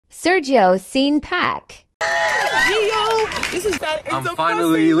Sergio scene pack. Gio, this is that. I'm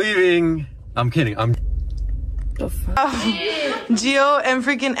finally leaving. I'm kidding. Gio and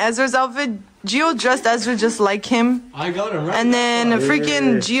freaking Ezra's outfit. Gio dressed Ezra just like him. I got him right. And then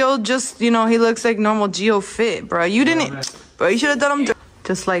freaking Gio just, you know, he looks like normal Gio fit, bro. You didn't, bro. You should have done him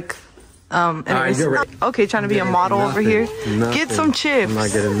just like, okay, trying to be a model over here. Nothing. Get some chips. I'm not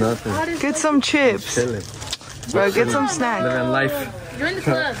getting nothing. Get some chips. Bro, get some snacks. Living life. Join the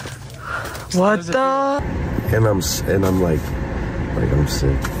club. What the? And I'm like I'm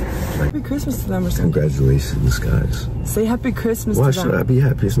sick. Like, Happy Christmas to them or something. Congratulations, guys. Say Happy Christmas Why to them. should I be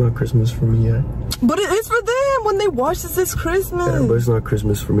happy? It's not Christmas for me yet. But it is for them. When they watch this, it's Christmas. Yeah, but it's not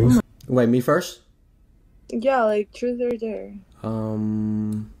Christmas for me. Wait, me first? Yeah, like truth or dare.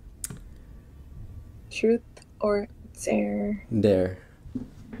 Truth or dare. Dare.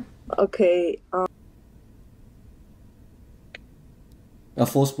 Okay. A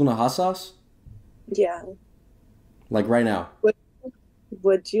full spoon of hot sauce? Yeah. Like right now.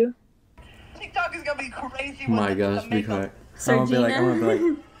 Would you? TikTok is gonna be crazy. Oh my gosh, be quiet. I'm gonna be like,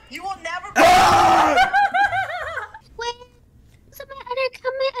 You will never. Wait, somebody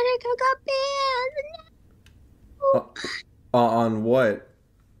got banned. on what?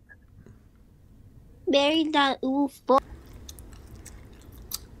 Mary.ufo.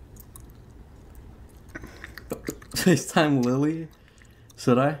 FaceTime Lily?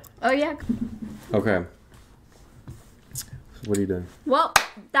 Should I? Oh yeah. Okay. What are you doing? Well,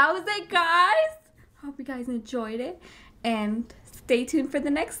 that was it, guys. Hope you guys enjoyed it, and stay tuned for the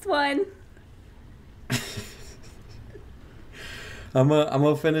next one. I'm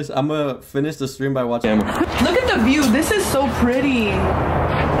gonna finish the stream by watching. Look at the view. This is so pretty.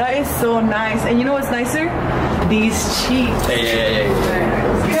 That is so nice. And you know what's nicer? These cheeks. Hey.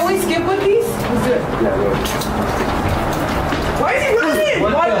 Can we skip with these? Let's do it. Why is he running?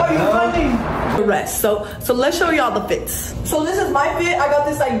 Why are you running? The rest. So let's show y'all the fits. So this is my fit. I got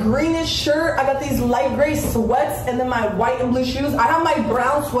this like greenish shirt. I got these light gray sweats, and then my white and blue shoes. I have my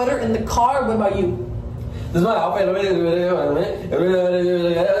brown sweater in the car. What about you? This is my outfit.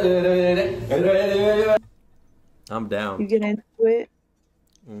 I'm down. You get into it?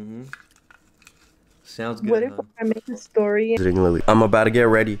 Sounds good. What if I make a story? I'm about to get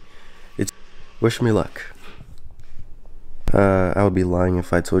ready. Wish me luck. I would be lying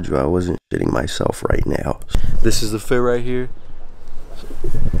if I told you I wasn't shitting myself right now. This is the fit right here.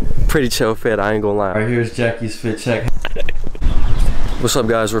 Pretty chill fit, I ain't gonna lie. Alright, here's Jackie's fit check. What's up,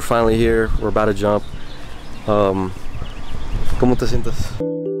 guys? We're finally here. We're about to jump. ¿Cómo te sientes?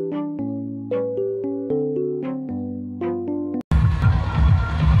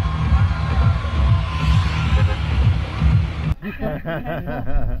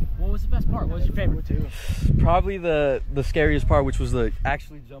 What was the best part? What was your favorite too? Probably the scariest part, which was the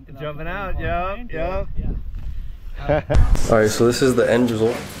actually jumping out. Yeah. Alright, so this is the end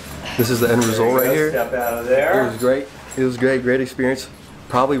result. This is the end result right here. Step out of there. It was great. It was great experience.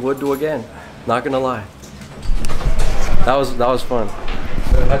 Probably would do again. Not gonna lie. That was fun.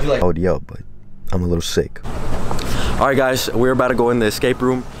 How'd you like? I would yell, but I'm a little sick. Alright guys, we're about to go in the escape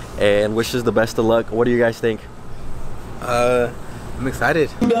room and wishes the best of luck. What do you guys think? I'm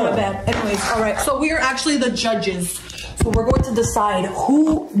excited. Not bad. Anyways, all right. So we are actually the judges. So we're going to decide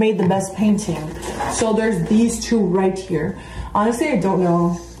who made the best painting. So there's these two right here. Honestly, I don't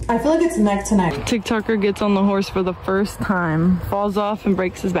know. I feel like it's neck to neck. TikToker gets on the horse for the first time, falls off and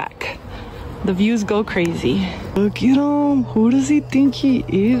breaks his back. The views go crazy. Look at him. Who does he think he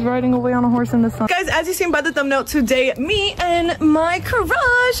is riding away on a horse in the sun? Guys, as you seen by the thumbnail, today me and my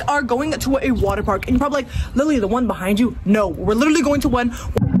crush are going to a water park. And you're probably like, Lily, the one behind you? No, we're literally going to one.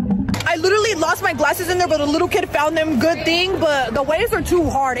 I literally lost my glasses in there, but a little kid found them. Good thing, but the waves are too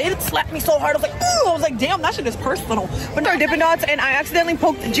hard. It slapped me so hard. I was like, ooh, I was like, damn, that shit is personal. But our Dippin' Dots, and I accidentally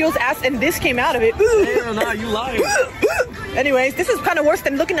poked Gio's ass, and this came out of it. Damn, nah, you lying. Anyways, this is kind of worse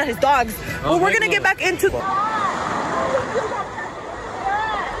than looking at his dogs. Well, we're gonna get back into.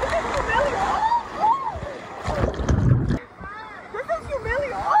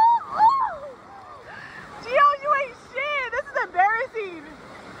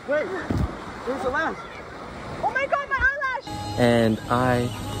 And I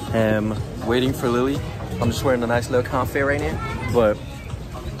am waiting for Lily. I'm just wearing a nice little comfy right now, but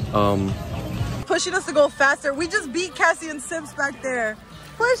pushing us to go faster. We just beat Cassie and Sims back there.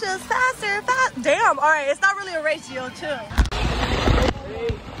 Push us faster, Damn. All right, it's not really a race, Gio. Chill. 3,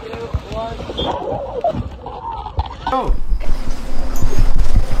 2, 1. Oh.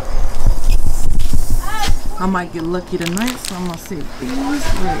 I might get lucky tonight, so I'm gonna save these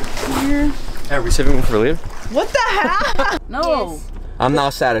right here. Are we saving one for later? What the hell? No. I'm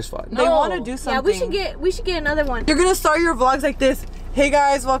not satisfied. They want to do something. Yeah, we should get another one. You're gonna start your vlogs like this. Hey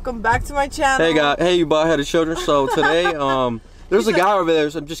guys, welcome back to my channel. Hey guys, hey you bald-headed children. So today, there's a guy over there,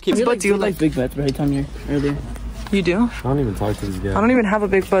 so I'm just keeping. Do you like big butts? Every time you're earlier. You do? I don't even talk to this guy. I don't even have a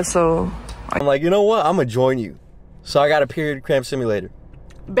big butt, so. I'm like, you know what? I'm gonna join you. So I got a period cramp simulator.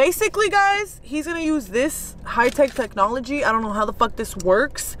 Basically, guys, he's gonna use this high-tech technology. I don't know how the fuck this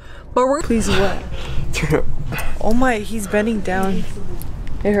works, but we're. Please what? Oh my, he's bending down.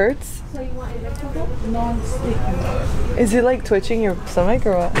 It hurts? So you want it Is it like twitching your stomach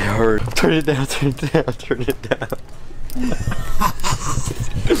or what? It hurt. Turn it down, turn it down, turn it down.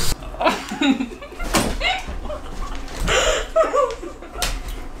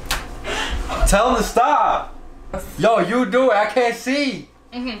 Tell him to stop. Yo, you do it. I can't see.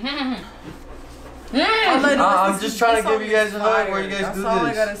 I'm just trying to give you guys a hug where you guys do this. That's all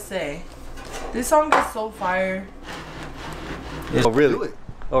I gotta say. This song is so fire. Oh really? Do it.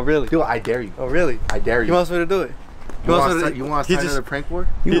 Oh really? Do it. I dare you. Oh really? I dare you. He wants me to do it. You want to start another prank war?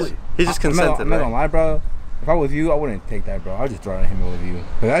 He just consented. I'm not gonna lie, bro. If I was you, I wouldn't take that, bro. I'll just throw it at him with you.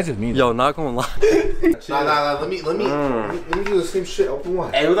 But that's just me. Yo, not gonna lie. Nah. Let me do the same shit. Open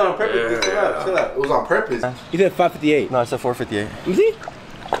one. Hey, it was on purpose. Chill out. It was on purpose. You said 558. No, I said 458. You see?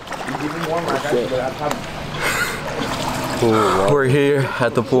 We're here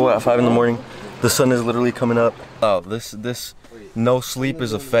at the pool at 5 in the morning. The sun is literally coming up. Oh, this no sleep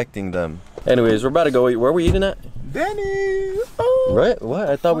is affecting them. Anyways, we're about to go eat. Where are we eating at? Danny. Oh. Right? What?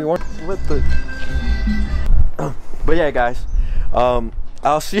 I thought we weren't. What the? But yeah, guys.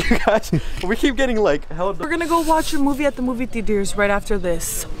 I'll see you guys. We keep getting like held. We're gonna go watch a movie at the movie theaters right after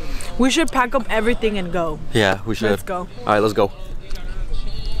this. We should pack up everything and go. Yeah, we should. Let's go. All right, let's go.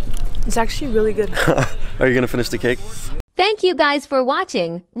 It's actually really good. Are you gonna finish the cake? Thank you guys for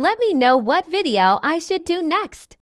watching. Let me know what video I should do next.